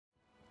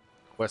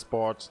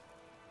Westport.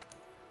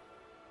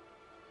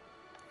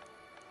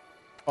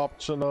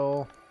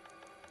 Optional.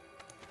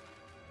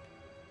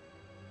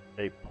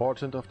 A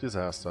portent of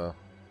disaster.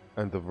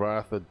 And the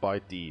wrath that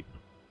bite deep.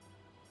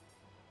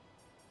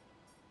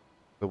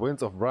 The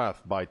winds of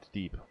wrath bite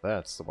deep.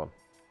 That's the one.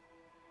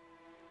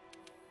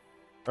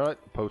 Alright,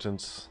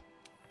 potent.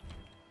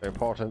 A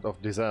portent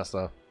of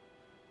disaster.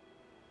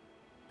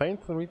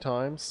 Faint 3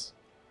 times.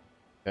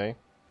 Okay.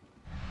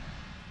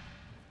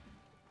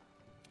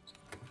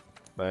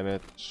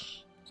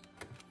 Manage.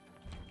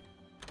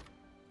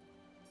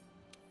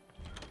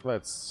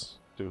 Let's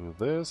do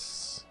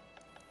this.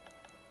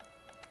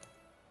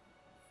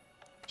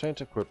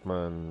 Change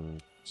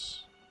equipment.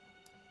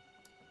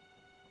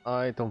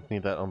 I don't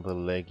need that on the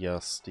Legia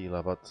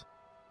Stila, but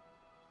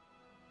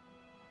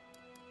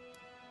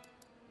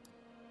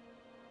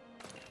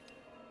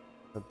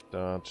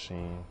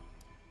Adachi.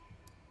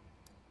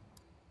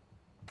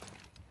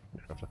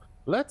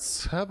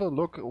 Let's have a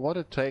look at what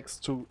it takes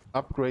to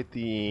upgrade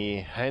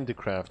the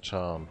handicraft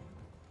charm.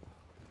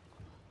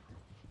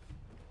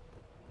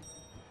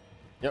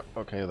 Yep,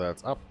 okay,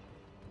 that's up.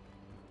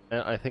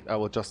 And I think I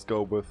will just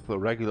go with the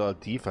regular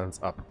defense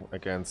up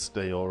against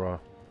Zorah.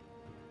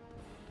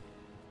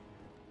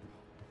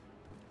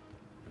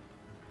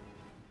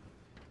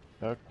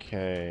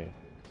 Okay.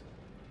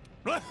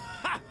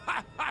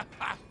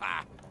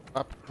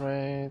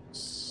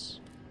 Upgrades.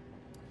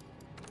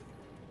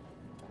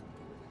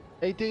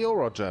 A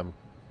Zorah gem.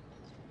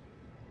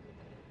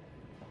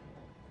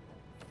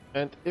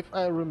 And if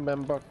I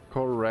remember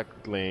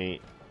correctly,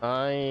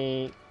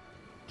 I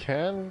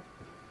can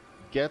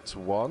get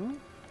one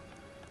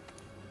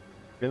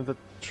in the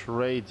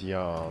trade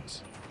yard.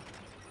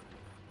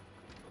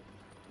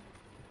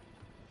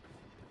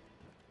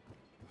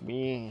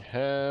 We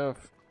have...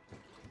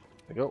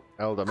 There we go,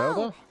 Elder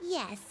Melder. Oh,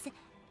 yes.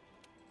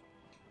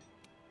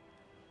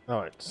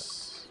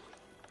 Alright.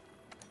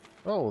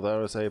 Oh,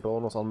 there is a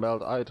bonus on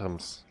meld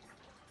items.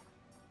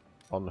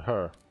 On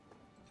her.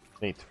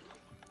 Neat.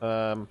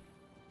 No.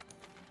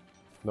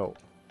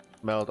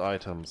 Meld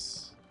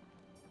items.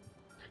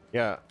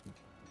 Yeah,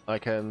 I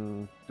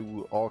can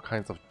do all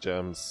kinds of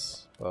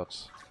gems,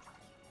 but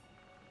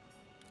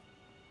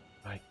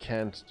I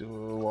can't do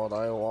what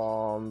I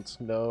want.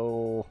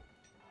 No.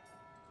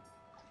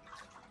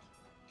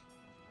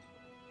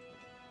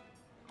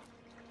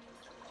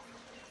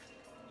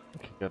 I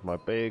can get my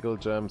bagel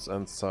gems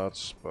and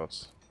such,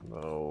 but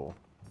no.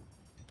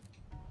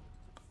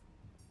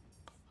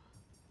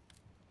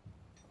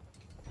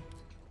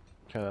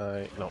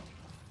 Okay, no.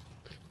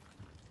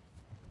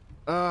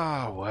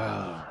 Ah,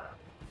 well.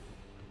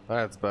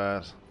 That's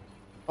bad.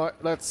 Alright,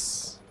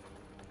 let's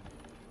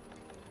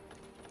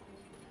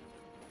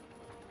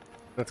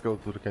go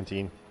to the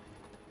canteen.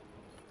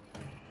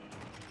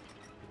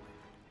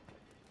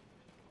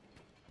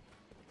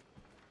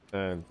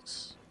 And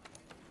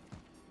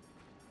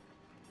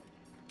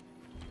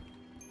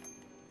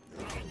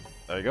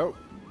there you go.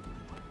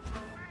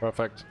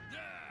 Perfect.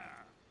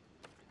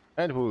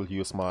 And we'll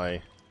use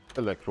my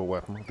electro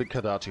weapon, the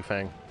Kadachi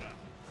Fang.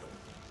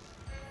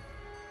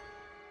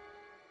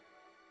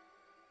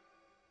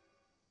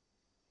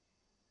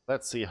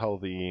 Let's see how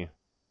the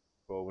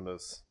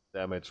bonus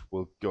damage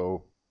will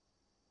go.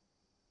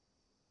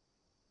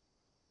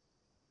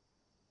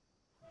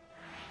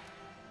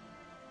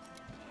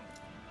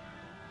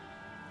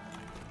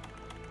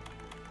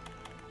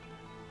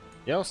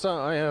 Youngster,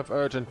 I have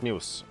urgent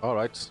news.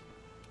 Alright.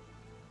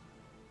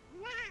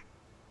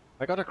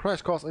 I got a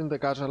crash course in the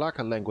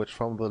Gajalaka language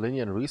from the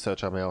Linian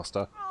researcher,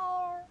 Master.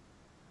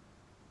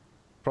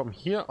 From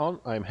here on,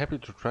 I'm happy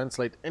to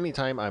translate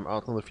anytime I'm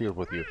out in the field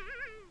with you.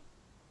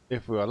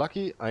 If we are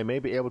lucky, I may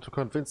be able to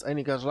convince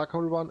any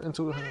Gajalaka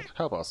into to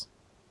help us.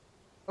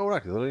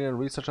 Alright, the Linian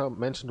researcher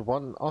mentioned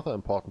one other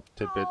important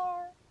tidbit.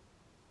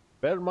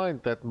 Bear in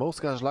mind that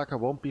most Gajalaka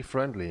won't be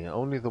friendly,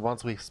 only the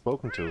ones we've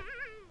spoken to.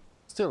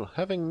 Still,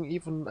 having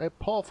even a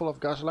paw full of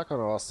Gajalaka on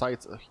our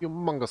side's a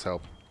humongous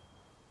help.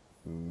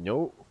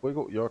 No,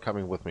 Fuego, you're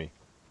coming with me.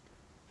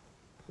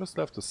 Just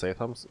have to say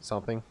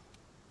something.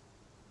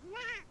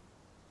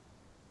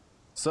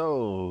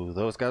 So,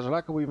 those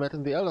Gajalaka we met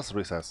in the Elders'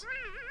 Recess.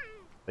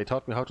 They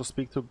taught me how to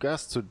speak to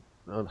guests to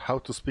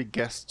Gastodonese?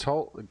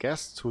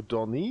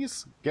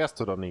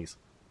 Gastodonese.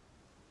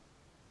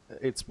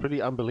 It's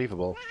pretty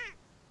unbelievable.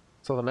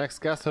 So the next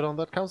Gastodon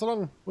that comes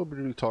along, we'll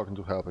be talking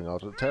to helping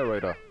out a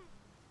Terrator.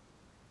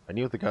 I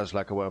knew the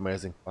Gajalaka were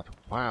amazing, but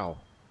wow.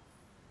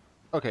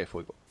 Okay,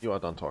 Fuego, you are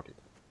done talking.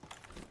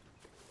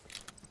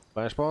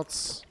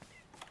 Flashbots.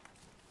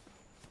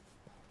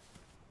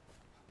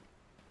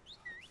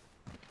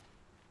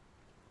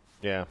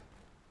 Yeah.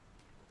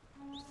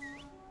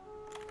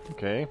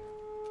 Okay.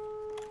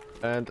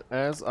 And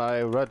as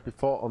I read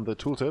before on the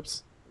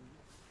tooltips,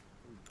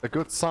 a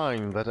good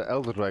sign that an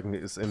Elder Dragon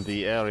is in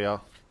the area.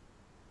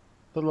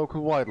 The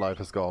local wildlife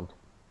is gone.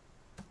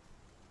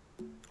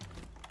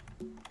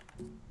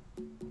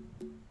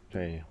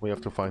 Okay, we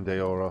have to find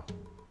Zorah.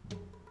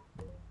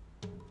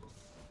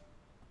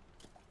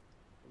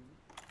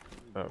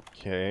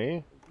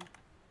 Okay.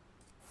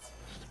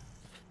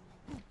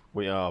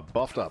 We are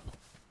buffed up.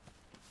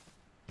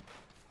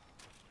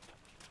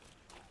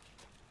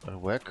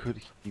 Where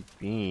could he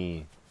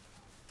be?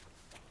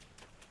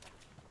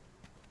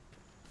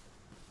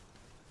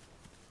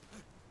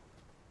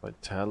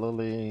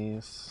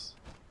 Vitalities.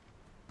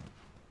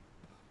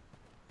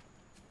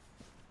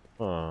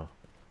 Huh.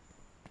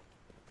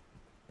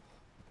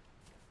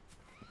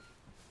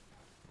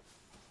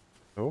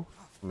 Oh,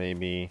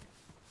 maybe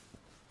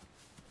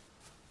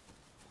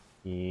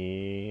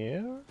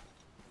here?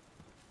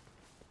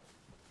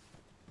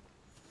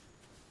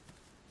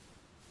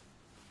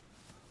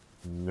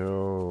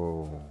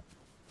 No.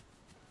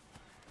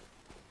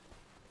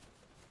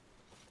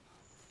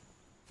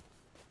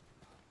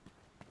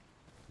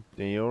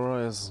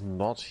 Zorah is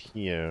not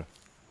here.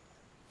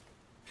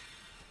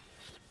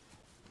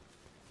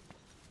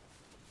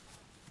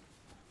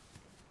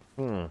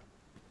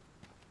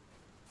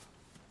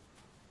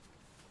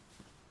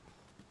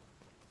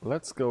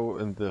 Let's go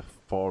in the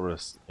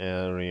forest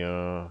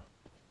area.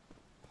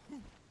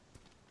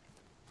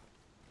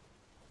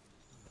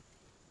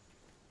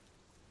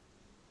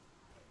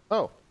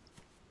 Oh,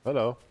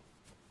 hello.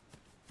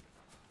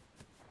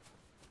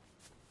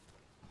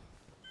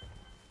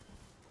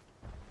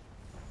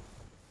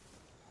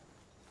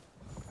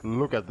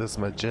 Look at this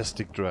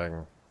majestic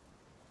dragon.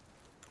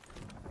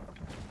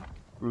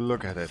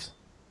 Look at it.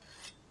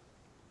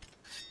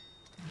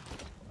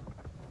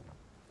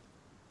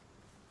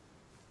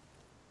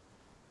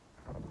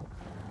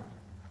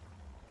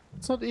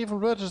 It's not even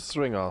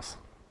registering us.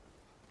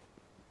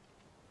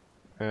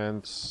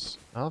 And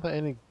are there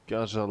any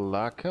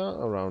Gajalaka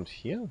around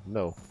here?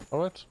 No.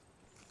 Alright.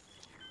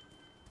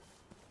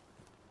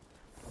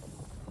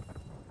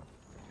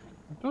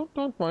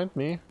 Don't mind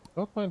me.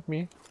 Don't mind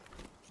me.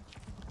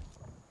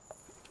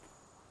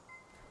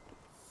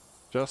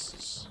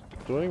 Just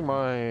doing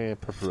my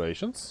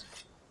preparations.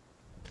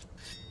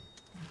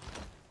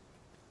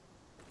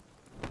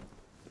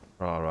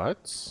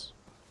 Alright.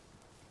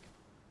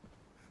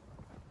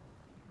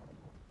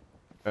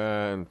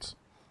 And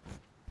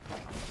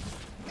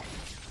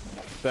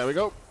there we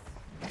go.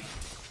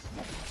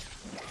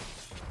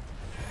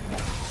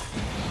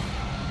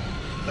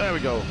 There we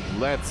go.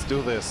 Let's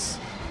do this.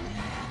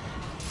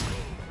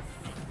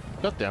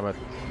 God damn it.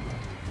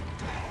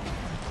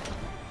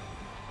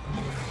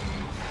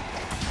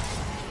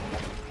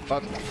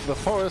 But the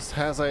forest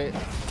has a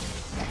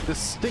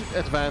distinct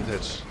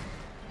advantage.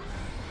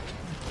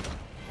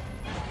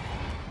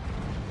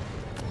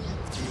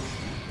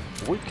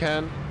 We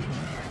can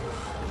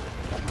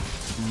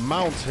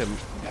mount him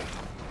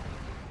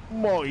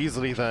more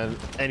easily than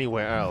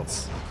anywhere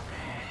else.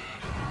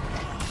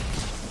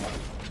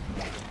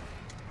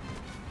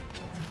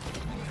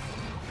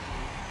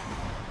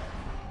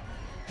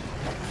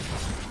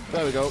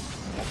 There we go.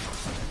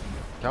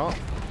 Come on.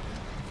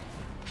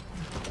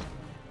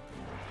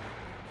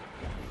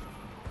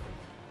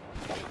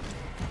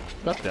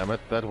 God damn it,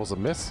 that was a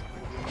miss.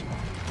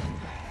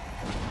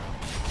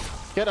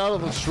 Get out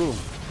of this room.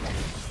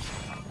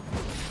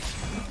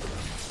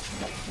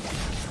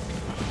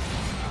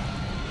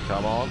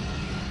 Come on.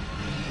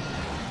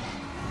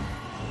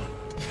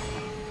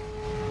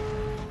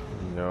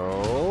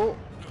 No.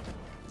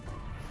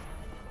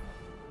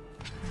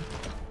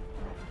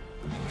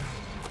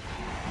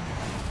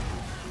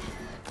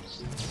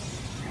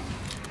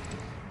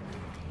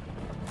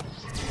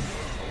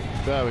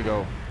 There we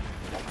go.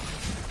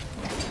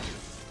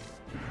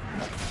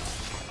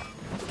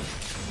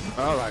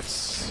 All right.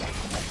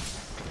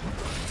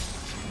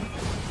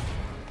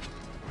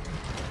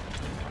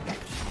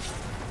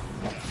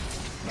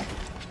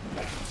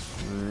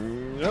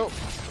 Nope.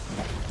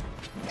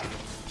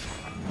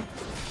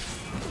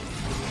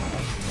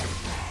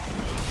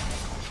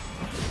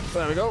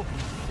 There we go.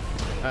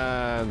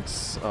 And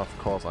of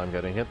course I'm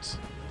getting hit.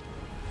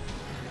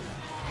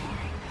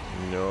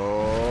 No.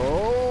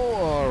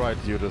 All right,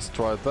 you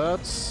destroyed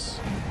that.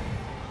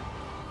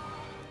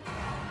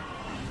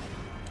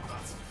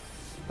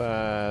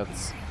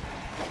 That's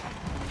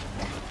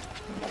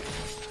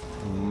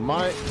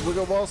my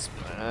Wiggle Wasp,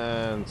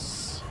 and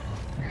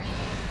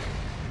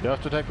you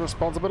have to take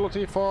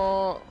responsibility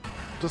for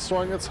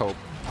destroying its hope.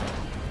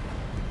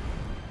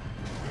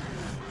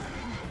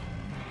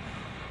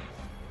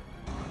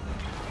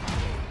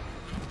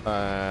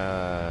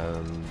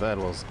 And that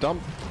was dumb.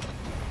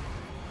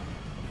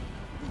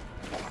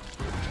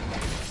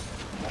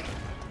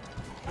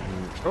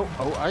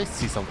 Oh, I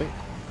see something.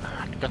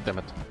 God damn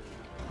it.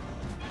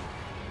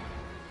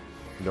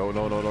 No,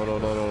 no, no, no, no,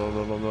 no, no,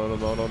 no, no, no,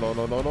 no, no, no,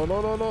 no, no, no,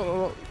 no, no,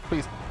 no,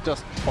 please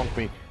just bonk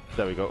me.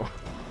 There we go.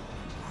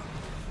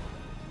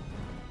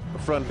 A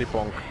friendly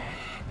bonk.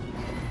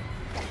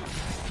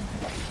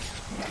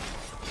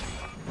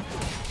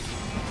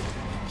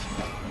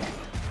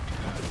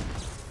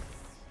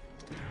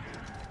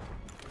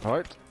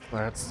 Alright,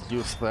 let's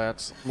use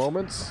that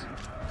moment.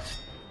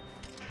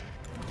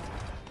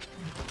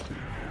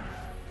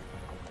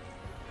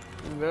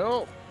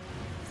 No.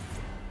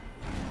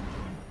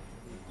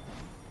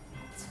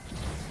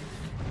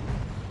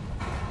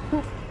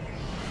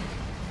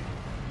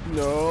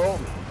 No.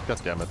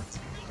 God damn it.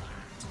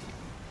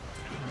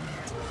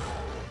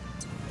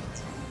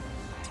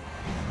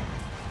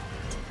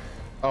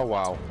 Oh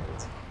wow.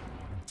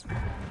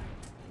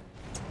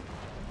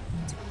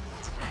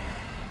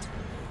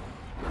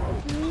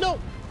 No!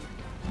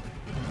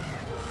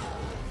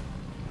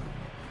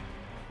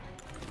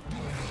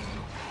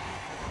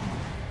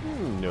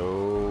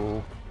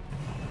 No.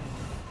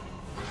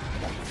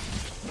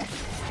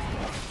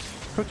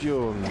 Could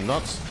you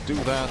not do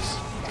that?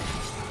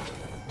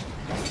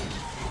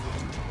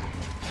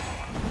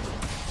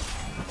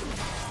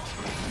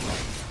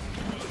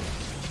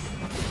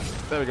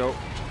 There we go.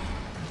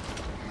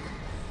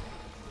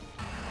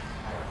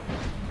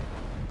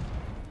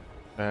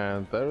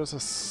 And there is a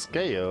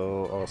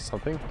scale or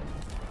something.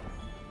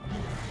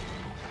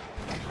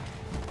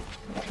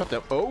 God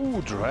damn.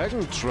 Oh,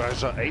 dragon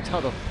treasure,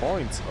 800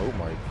 points. Oh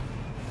my.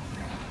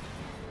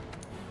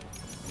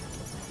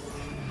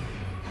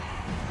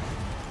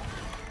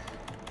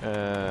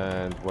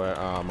 And where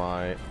are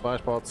my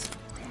flash pots?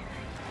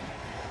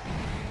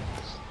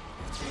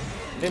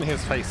 In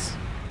his face.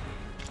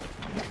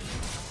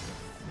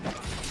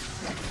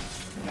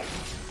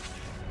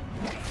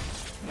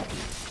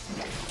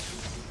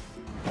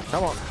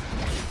 Come on.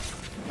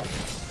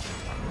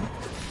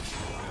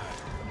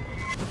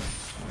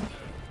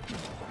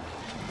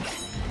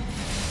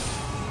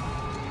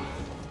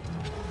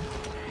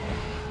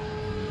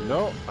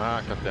 No.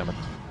 Ah, god damn it.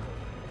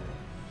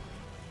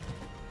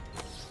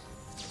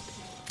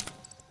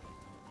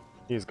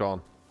 He's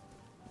gone.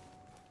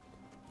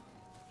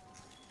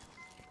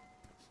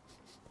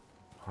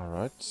 All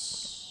right.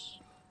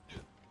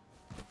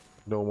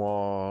 No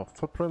more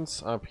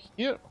footprints up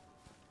here.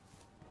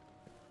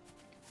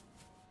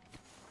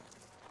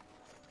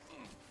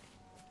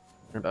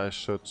 And I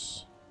should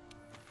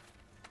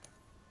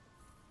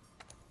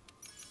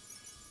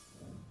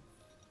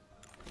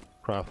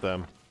craft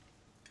them.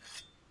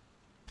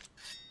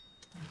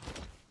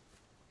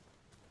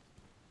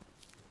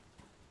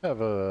 Have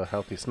a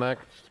healthy snack.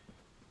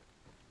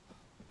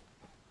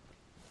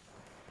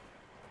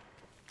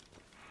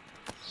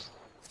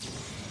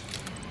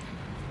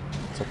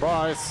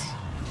 Surprise!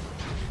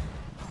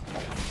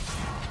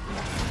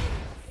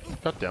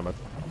 God damn it.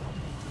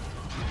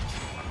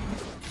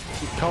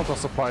 He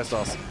counter-surprised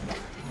us.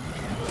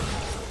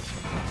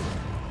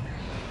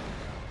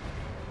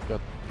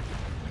 God.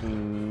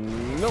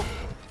 Nope.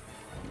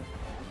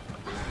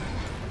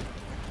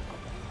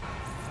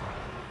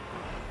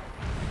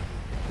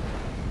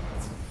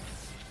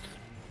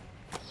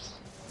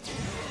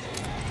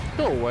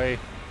 Go away.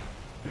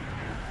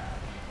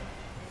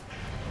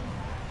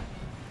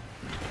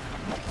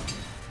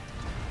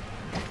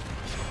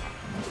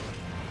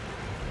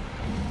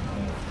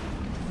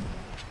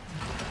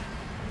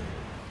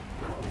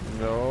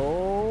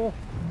 No.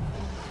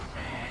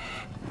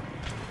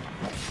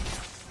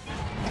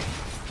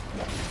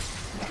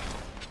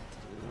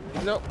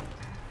 No.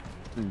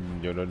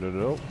 No, no, no,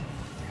 no.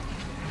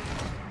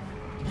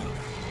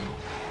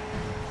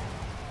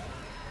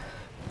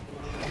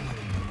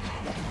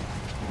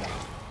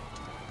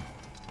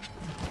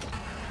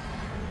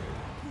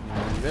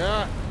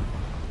 Yeah.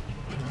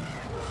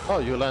 Oh,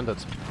 you landed.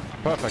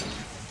 Perfect.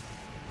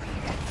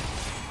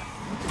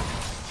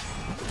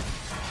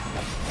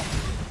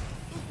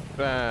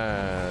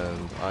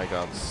 And I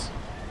got...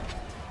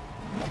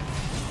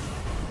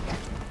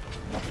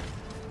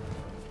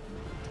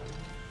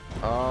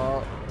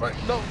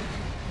 right, no!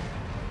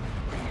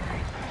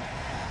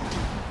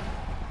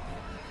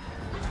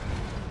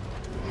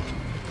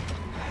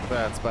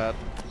 That's bad.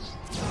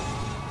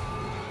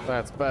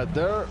 That's bad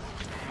there.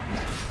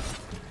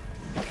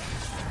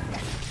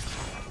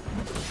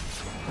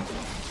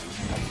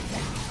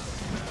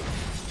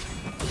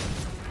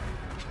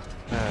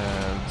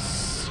 And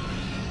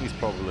he's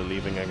probably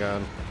leaving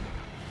again.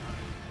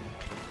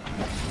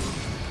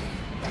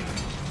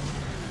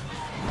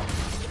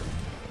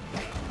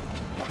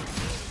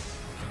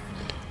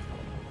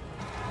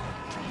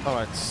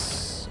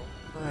 Alright,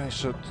 I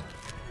should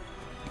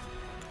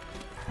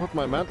put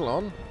my mantle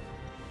on.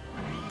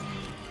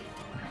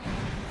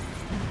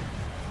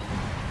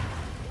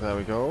 There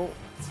we go.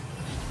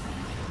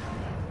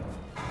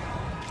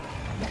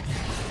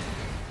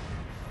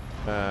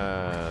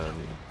 And...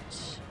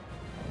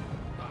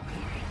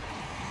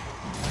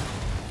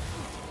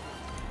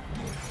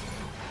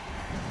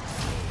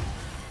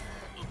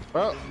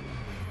 well...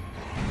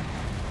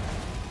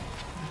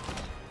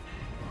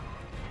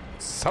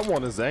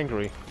 someone is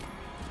angry.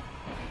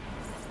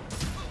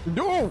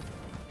 No!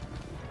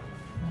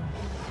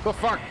 The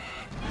fuck?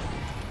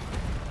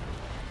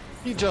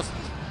 He just...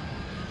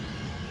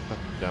 oh,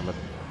 damn it.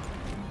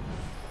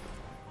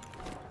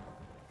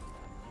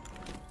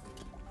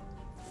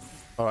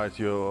 Alright,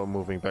 you're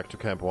moving back to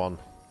Camp 1.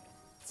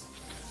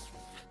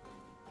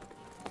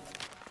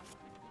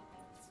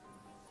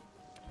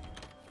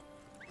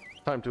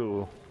 Time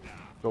to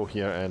go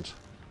here and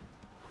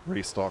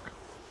restock.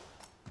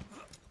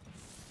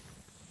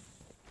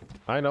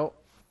 I know.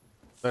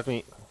 Let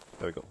me...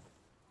 there we go.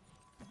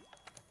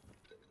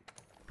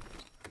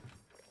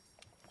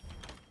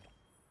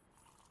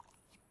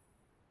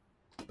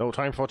 No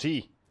time for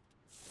tea.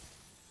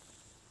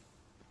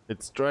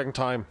 It's dragon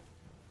time.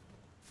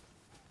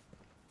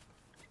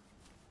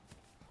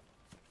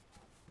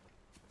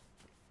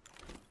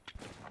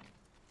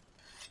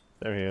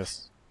 There he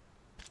is.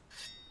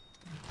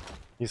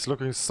 He's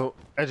looking so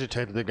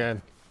agitated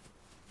again.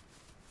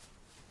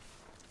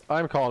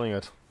 I'm calling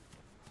it.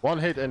 One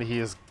hit and he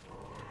is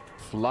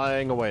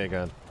flying away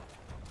again.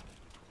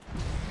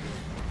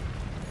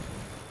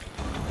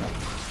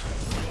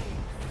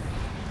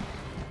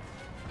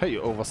 Hey,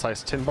 you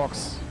oversized tin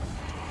box.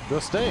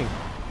 You're staying.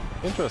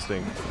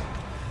 Interesting.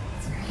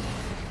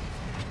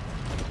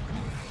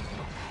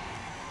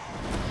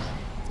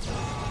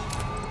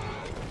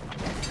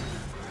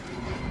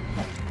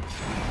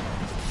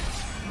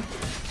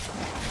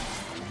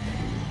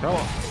 Come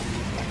on.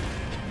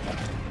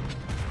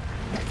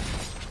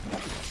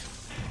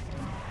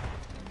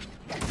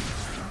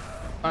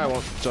 I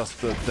want just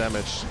the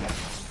damage.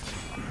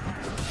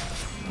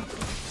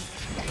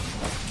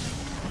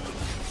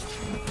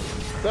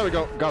 There we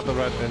go, got the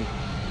red in.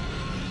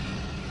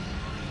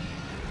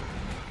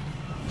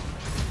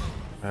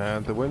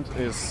 And the wind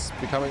is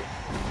becoming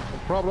a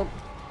problem.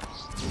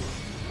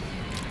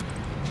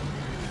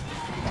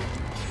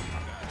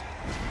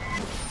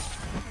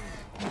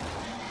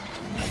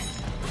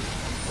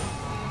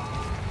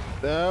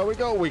 There we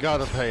go, we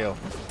got a tail.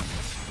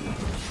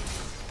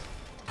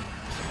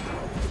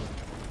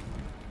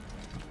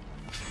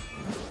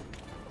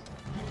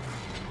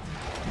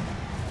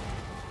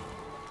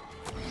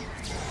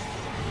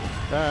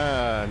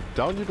 And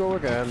down you go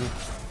again.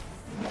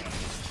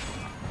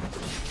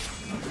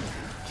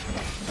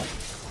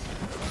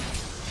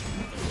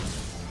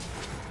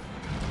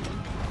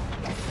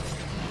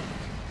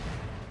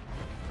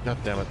 God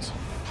damn it.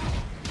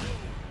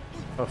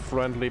 A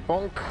friendly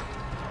bonk.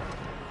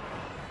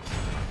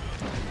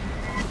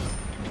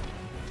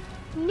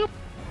 Nope.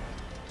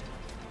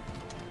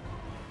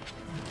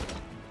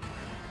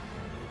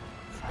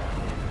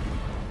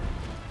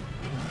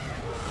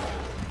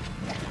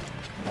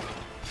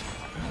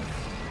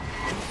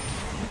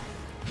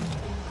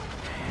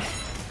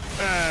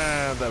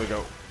 And there we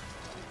go.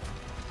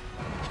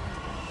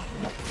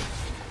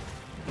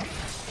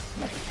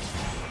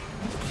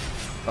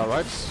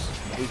 Alright,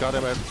 we got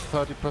him at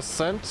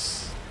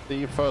 30%.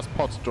 The first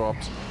pot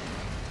dropped.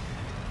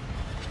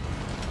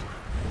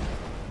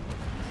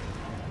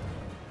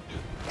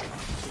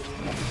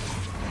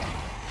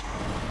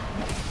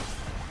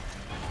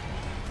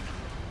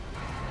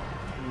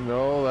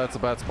 No, that's a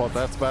bad spot,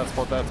 that's a bad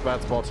spot, that's a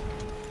bad spot.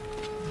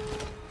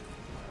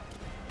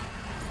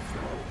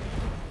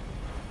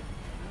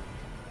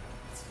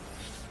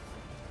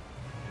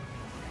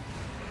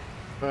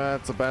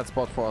 That's a bad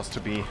spot for us to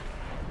be.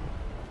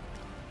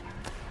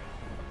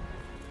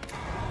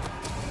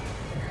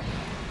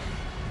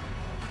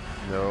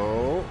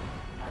 No.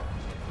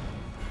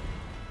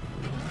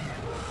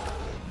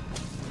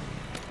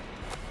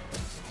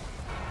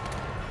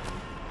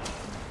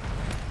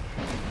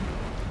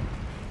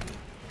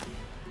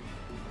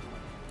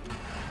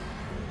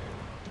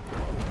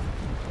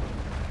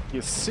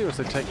 He's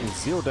seriously taking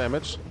 0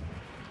 damage.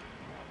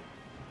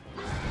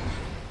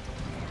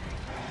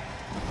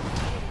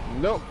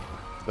 Nope.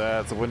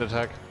 That's a wind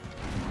attack.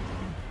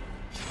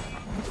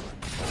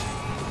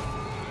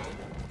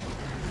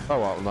 Oh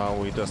well, now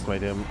we just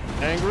made him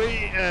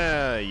angry.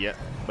 Yeah,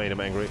 made him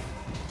angry.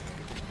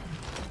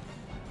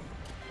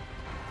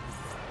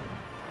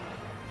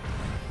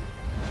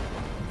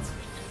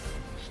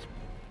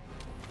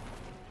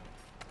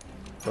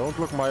 Don't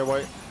look my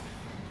way.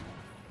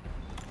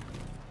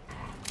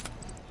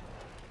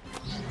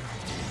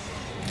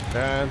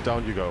 And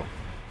down you go.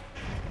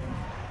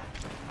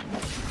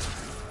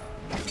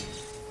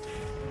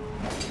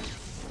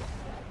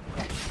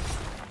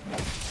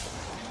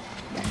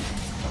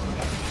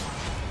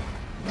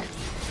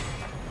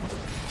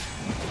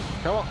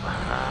 Come on.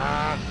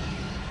 Ah.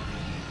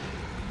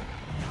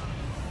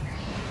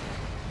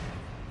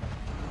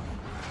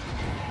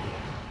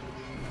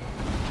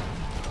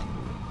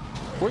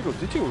 Wiggle,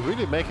 did you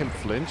really make him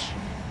flinch?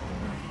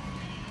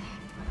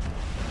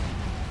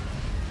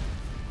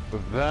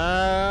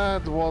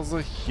 That was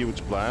a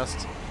huge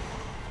blast.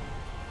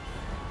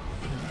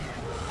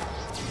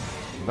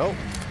 Nope.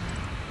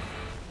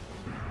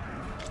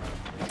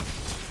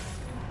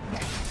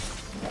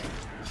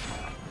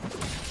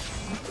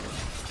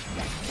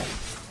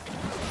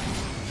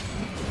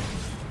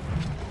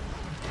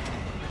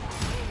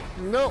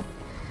 No.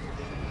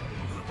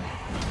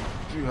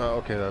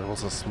 Okay, that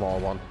was a small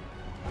one.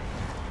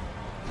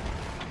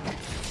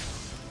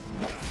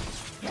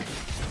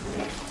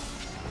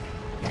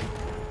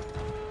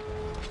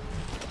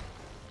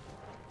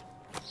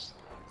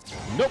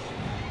 Nope.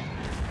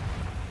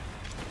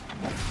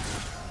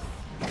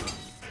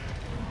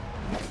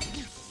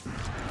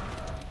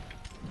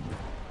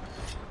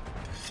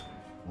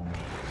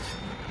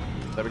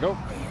 There we go.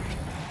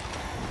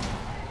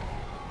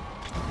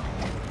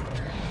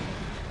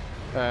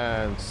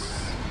 And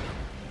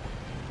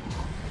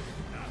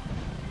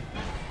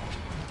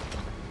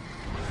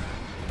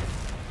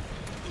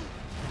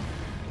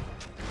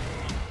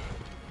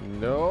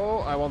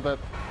want that.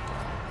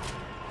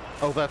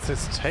 Oh, that's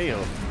his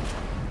tail.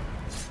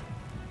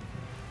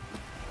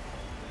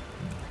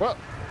 Well,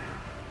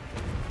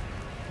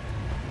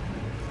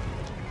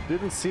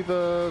 didn't see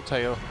the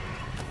tail.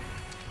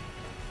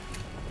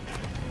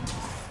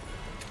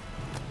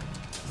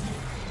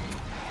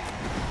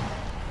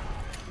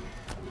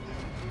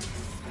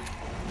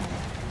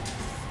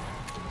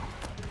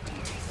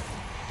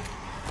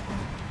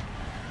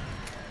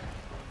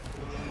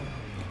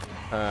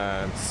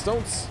 And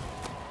stones.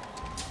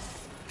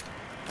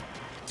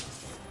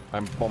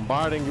 I'm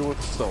bombarding you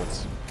with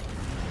stones.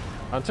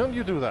 Until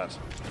you do that.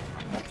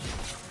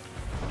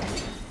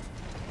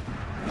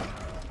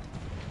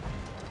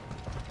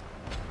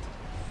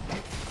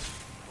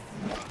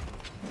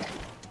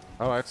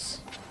 Alright.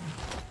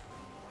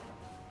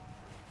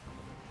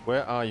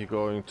 Where are you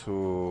going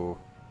to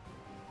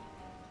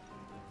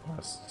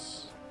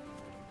rest?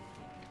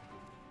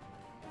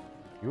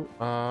 You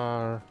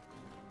are...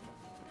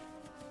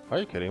 Are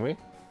you kidding me?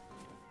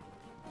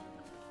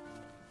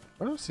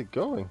 Where is he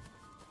going?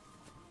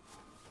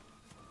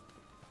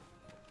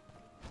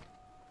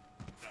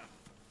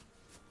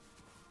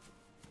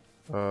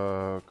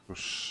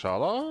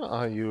 Kushala?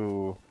 Are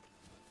you...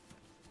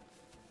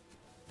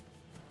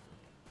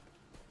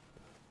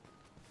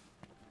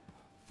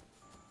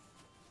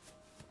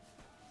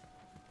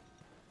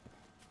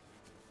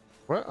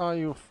 Where are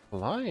you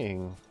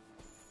flying?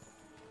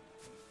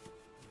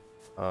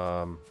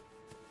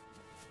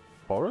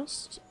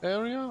 Forest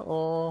area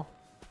or?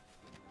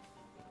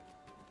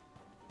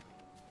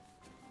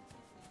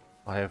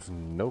 I have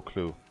no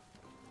clue.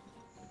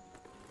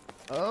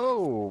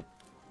 Oh!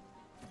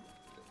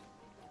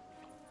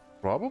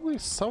 Probably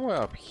somewhere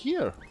up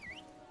here.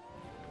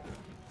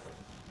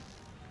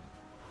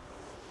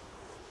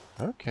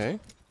 Okay.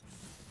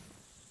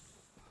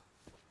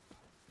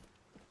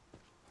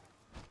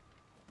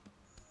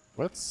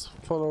 Let's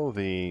follow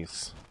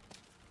these.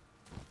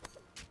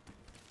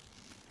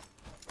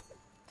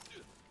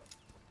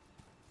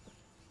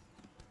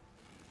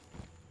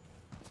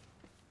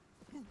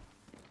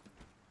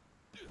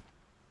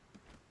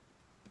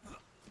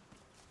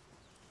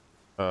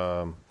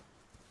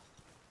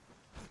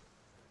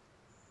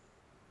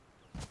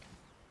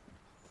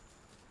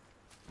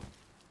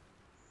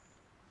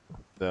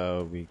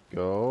 There we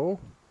go.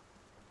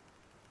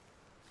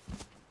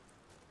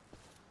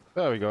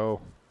 There we go.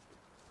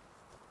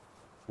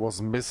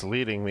 Was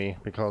misleading me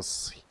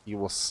because he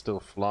was still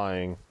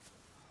flying.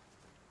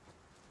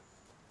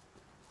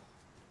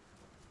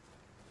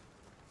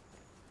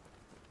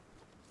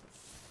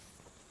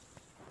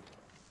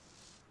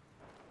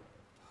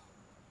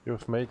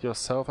 You've made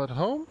yourself at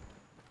home?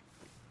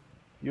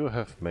 You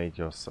have made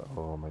yourself...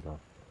 Oh my god.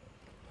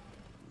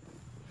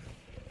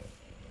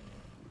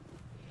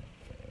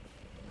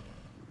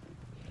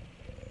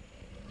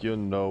 You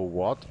know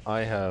what?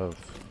 I have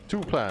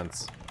 2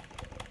 plans.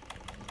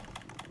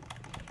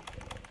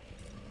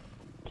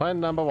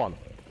 Plan number 1.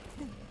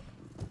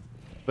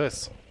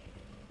 This.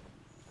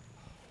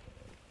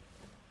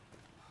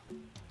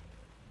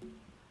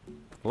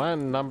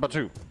 Plan number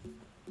 2.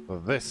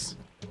 This.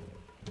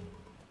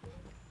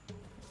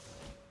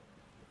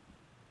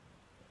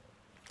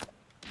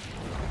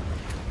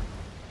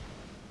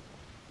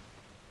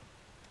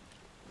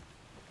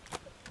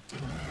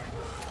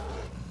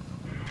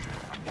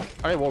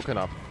 I woken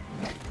up.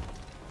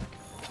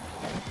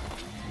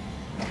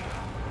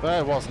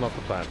 That was not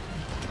the plan.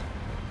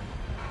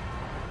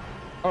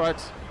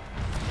 Alright.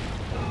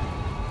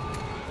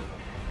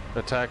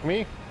 Attack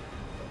me.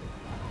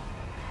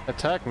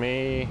 Attack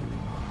me.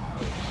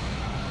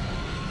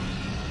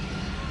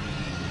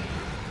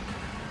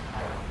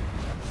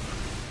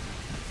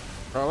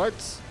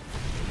 Alright.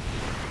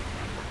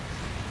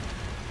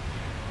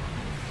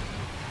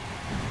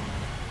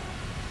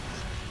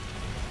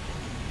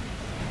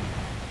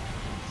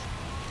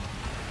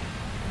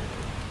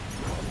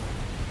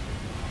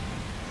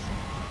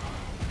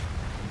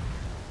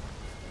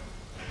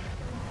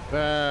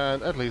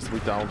 And at least we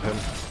downed him.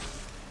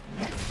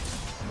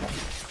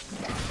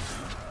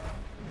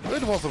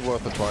 It wasn't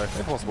worth a try.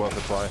 It was worth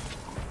a try.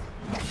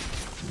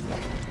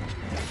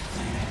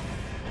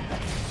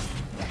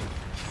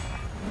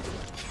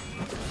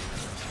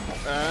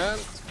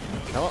 And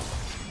come on.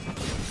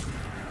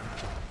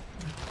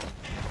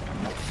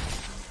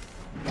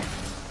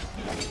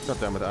 God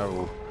damn it, I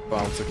will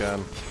bounce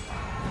again.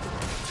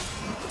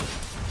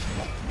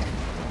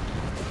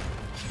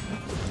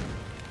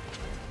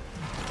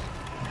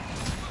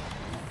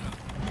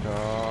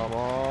 Come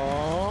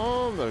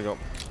on, there we go.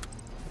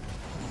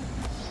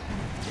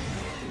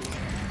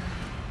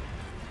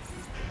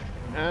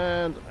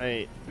 And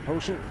a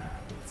potion.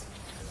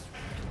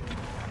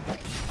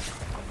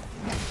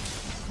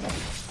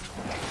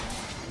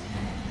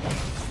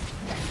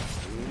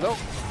 Nope.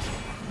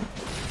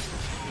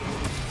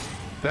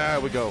 There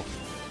we go.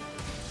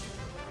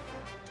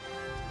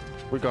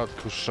 We got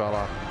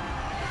Kushala.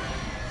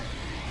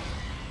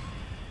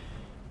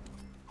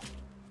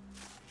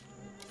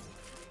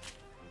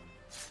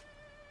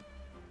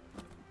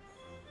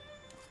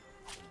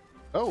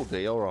 Oh,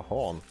 they are a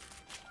horn.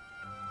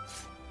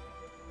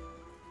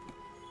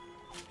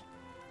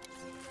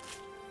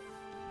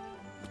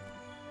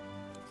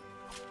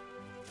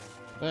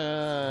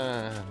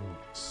 And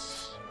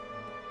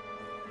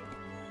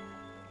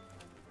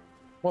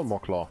one more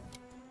claw.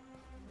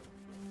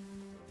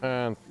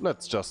 And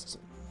let's just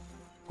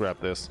grab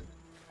this.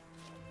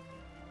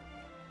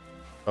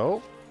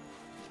 Oh,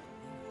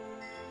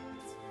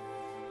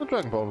 the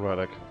Dragonbone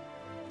relic.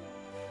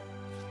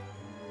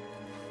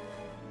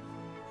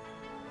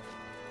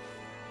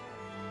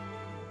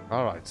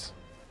 All right.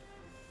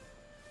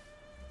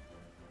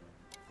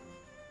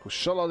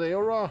 Kushala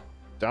Deora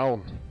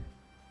down.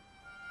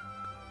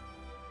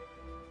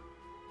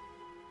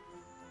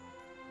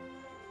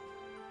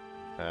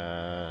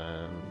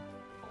 And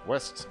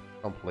quest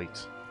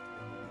complete.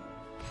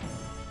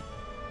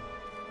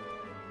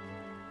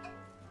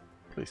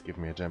 Please give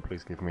me a gem,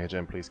 please give me a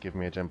gem, please give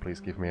me a gem, please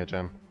give me a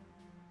gem.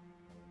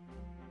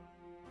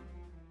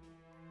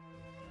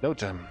 No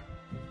gem.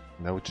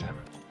 No gem.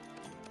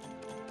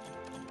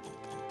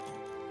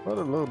 But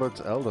a little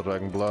bit Elder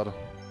Dragon blood.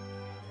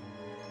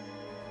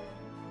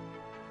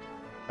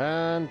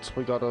 And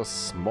we got a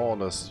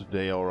smallest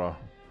Deora.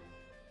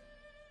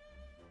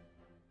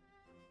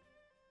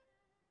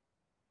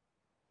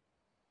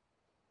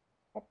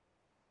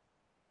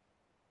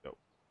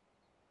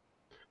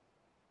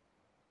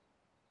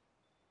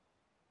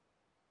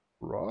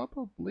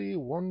 Probably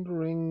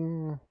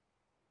wondering...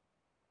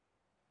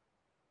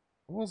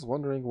 I was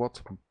wondering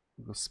what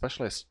the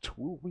specialized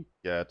tool we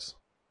get.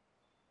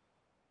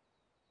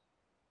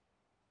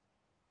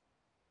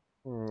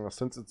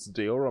 Since it's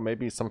Deora,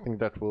 maybe something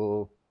that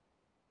will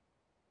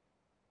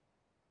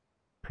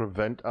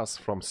prevent us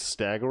from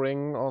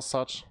staggering or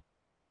such.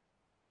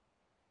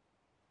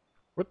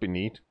 Would be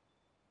neat.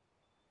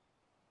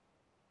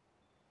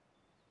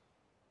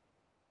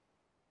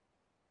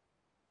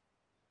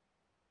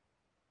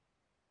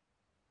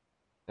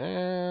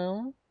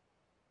 And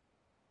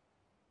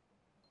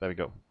there we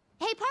go.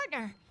 Hey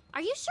partner,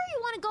 are you sure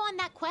you want to go on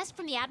that quest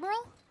from the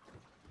Admiral?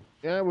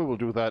 Yeah, we will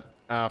do that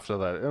after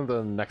that, in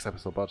the next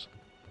episode, but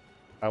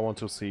I want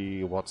to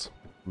see what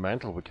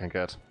mantle we can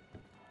get.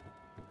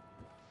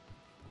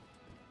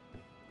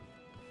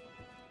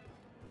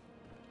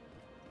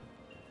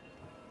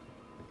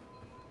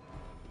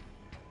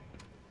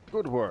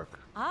 Good work.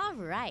 All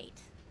right.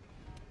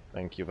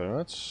 Thank you very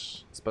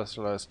much.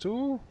 Specialized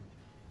tool.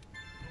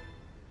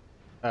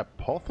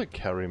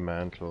 Apothecary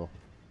mantle.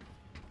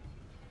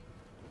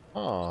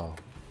 Ah.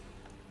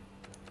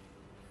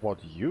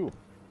 What you?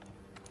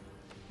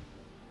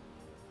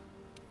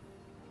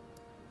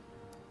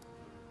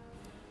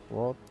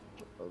 What?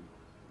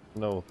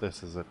 No,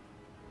 this is it.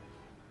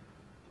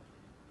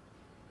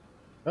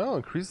 Oh,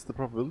 increases the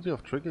probability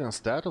of triggering a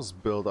status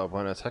build-up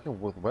when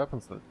attacking with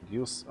weapons that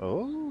use...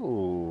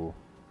 Oh!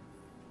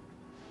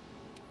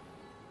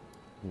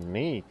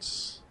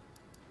 Neat.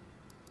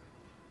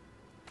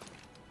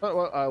 Oh,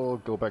 well, I will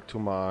go back to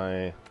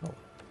my... Oh.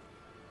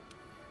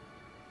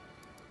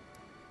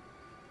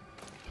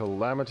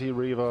 Calamity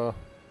Reaver.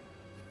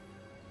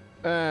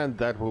 And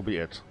that will be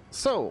it.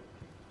 So,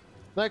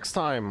 next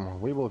time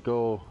we will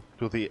go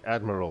to the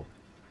Admiral.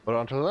 But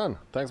until then,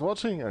 thanks for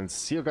watching and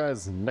see you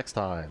guys next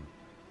time.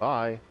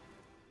 Bye.